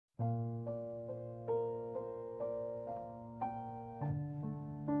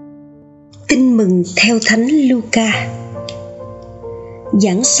Tin mừng theo Thánh Luca.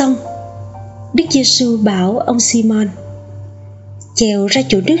 Giảng xong, Đức Giê-su bảo ông Si-môn: chèo ra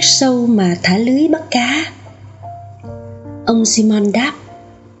chỗ nước sâu mà thả lưới bắt cá. Ông Si-môn đáp: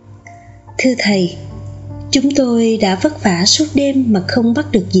 Thưa Thầy, chúng tôi đã vất vả suốt đêm mà không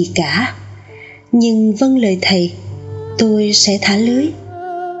bắt được gì cả. Nhưng vâng lời Thầy, tôi sẽ thả lưới.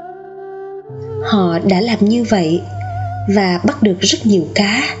 Họ đã làm như vậy và bắt được rất nhiều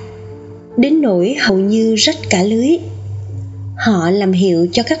cá, đến nỗi hầu như rách cả lưới. Họ làm hiệu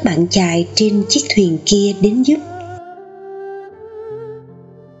cho các bạn chài trên chiếc thuyền kia đến giúp.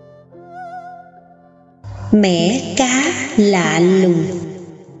 Mẻ cá lạ lùng.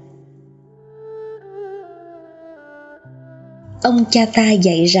 Ông cha ta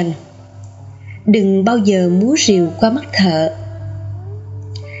dạy rằng đừng bao giờ múa rìu qua mắt thợ,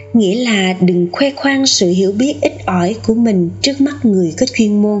 nghĩa là đừng khoe khoang sự hiểu biết ít ỏi của mình trước mắt người có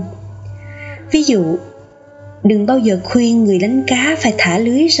chuyên môn. Ví dụ, đừng bao giờ khuyên người đánh cá phải thả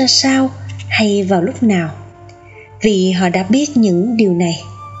lưới ra sao hay vào lúc nào, vì họ đã biết những điều này.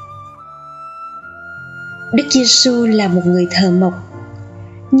 Đức Giê-su là một người thờ mộc,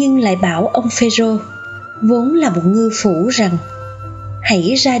 nhưng lại bảo ông Phê-rô, vốn là một ngư phủ, rằng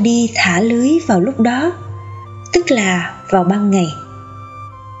hãy ra đi thả lưới vào lúc đó, tức là vào ban ngày.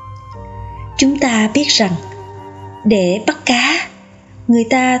 Chúng ta biết rằng để bắt cá, người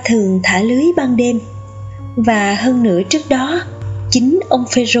ta thường thả lưới ban đêm, và hơn nữa trước đó, chính ông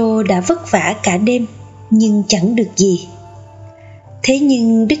Phê-rô đã vất vả cả đêm nhưng chẳng được gì. Thế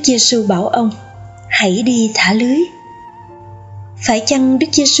nhưng Đức Giê-su bảo ông hãy đi thả lưới. Phải chăng Đức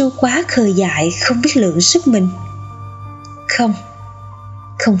Giê-su quá khờ dại, không biết lượng sức mình? Không,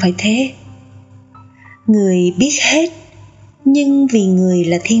 không phải thế. Người biết hết, nhưng vì người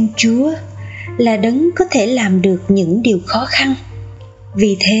là Thiên Chúa, là đấng có thể làm được những điều khó khăn.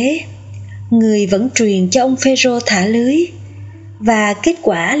 Vì thế, người vẫn truyền cho ông Phê-rô thả lưới, và kết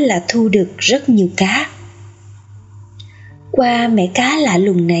quả là thu được rất nhiều cá. Qua mẻ cá lạ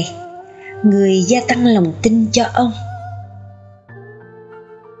lùng này, người gia tăng lòng tin cho ông.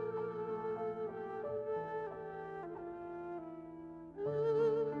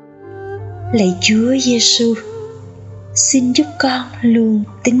 Lạy Chúa Giê-su, xin giúp con luôn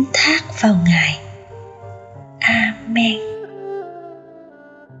tín thác vào Ngài. Amen.